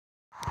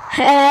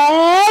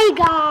Hey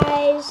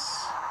guys,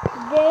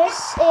 this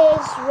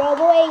is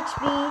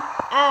RoboHB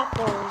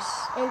Apples,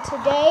 and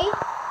today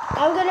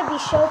I'm going to be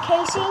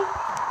showcasing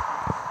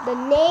the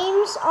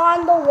names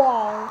on the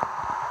wall.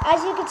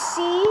 As you can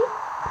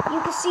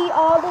see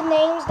all the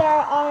names that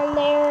are on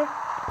there.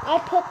 I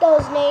put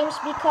those names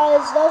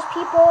because those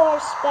people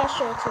are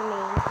special to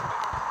me.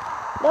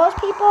 Those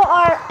people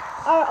are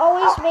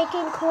always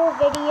making cool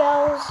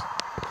videos,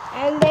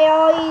 and they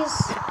always...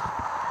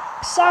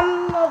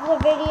 Some of the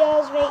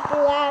videos make me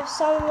laugh,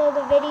 some of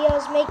the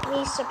videos make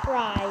me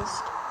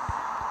surprised.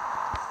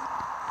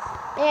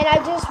 And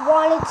I just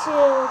wanted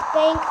to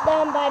thank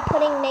them by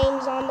putting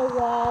names on the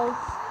wall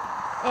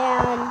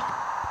and,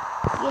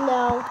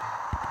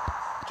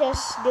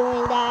 just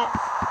doing that.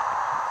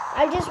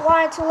 I just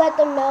wanted to let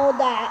them know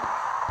that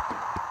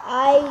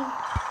I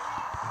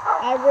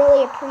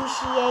really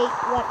appreciate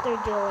what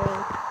they're doing.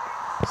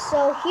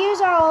 So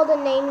here's all the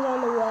names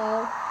on the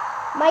wall.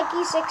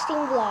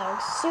 Mikey16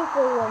 Vlogs,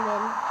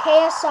 Superwoman,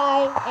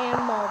 KSI, and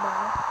Momo.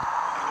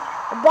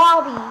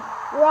 Bobby,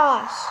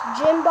 Ross,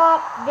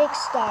 Jimbop, Big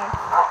Star.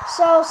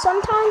 So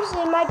sometimes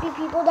there might be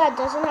people that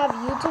doesn't have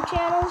YouTube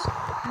channels,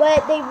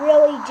 but they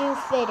really do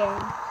fit in.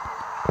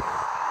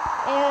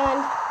 And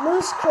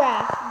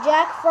Moosecraft,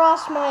 Jack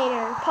Frost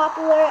Miner,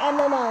 Popular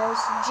MMOs,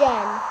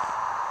 Jen,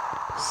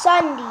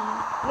 Sunday,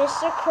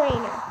 Mr.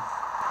 Craner,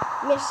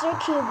 Mr.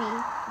 QB,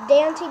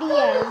 Dan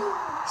TDM,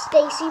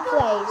 Stacy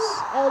Plays,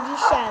 LG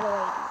Shadow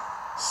Lady,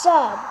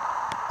 Sub,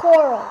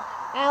 Coral,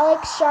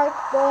 Alex Shark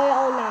Boy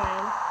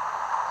 09,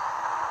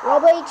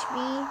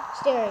 RoboHB,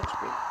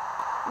 StereoHB,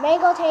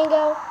 Mango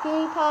Tango,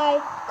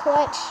 PewDiePie,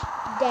 Clutch,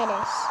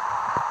 Dennis,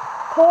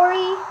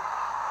 Corey,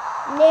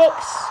 Nick,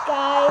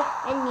 Sky,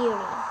 and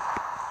Uni,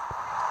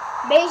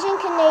 Bayesian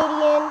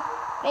Canadian,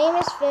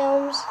 Famous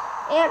Films,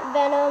 Ant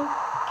Venom,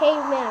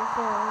 Caveman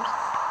Films,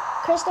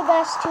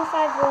 Christabest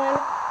 251,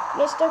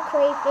 Mr.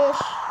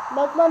 Crayfish,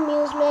 Mugma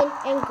Amusement,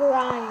 and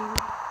Grind.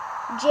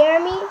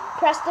 Jeremy,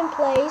 Preston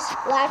Plays,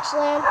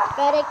 Latchland,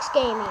 FedEx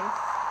Gaming.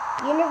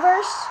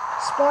 Universe,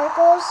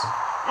 Sparkles,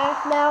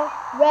 Aphmau,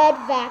 Red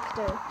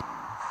Vector.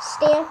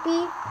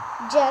 Stampy,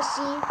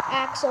 Jesse,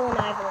 Axel, and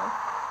Ivor.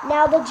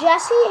 Now the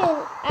Jesse and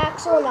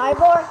Axel and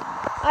Ivor,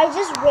 I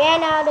just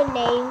ran out of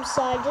names,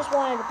 so I just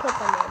wanted to put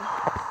them in.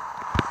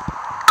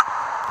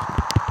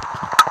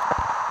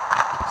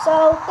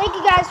 So, thank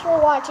you guys for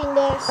watching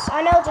this.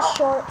 I know it's a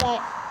short,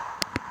 but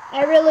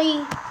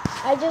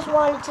I just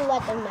wanted to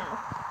let them know.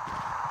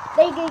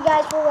 Thank you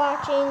guys for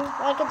watching.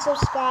 Like and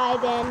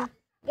subscribe, and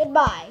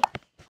goodbye.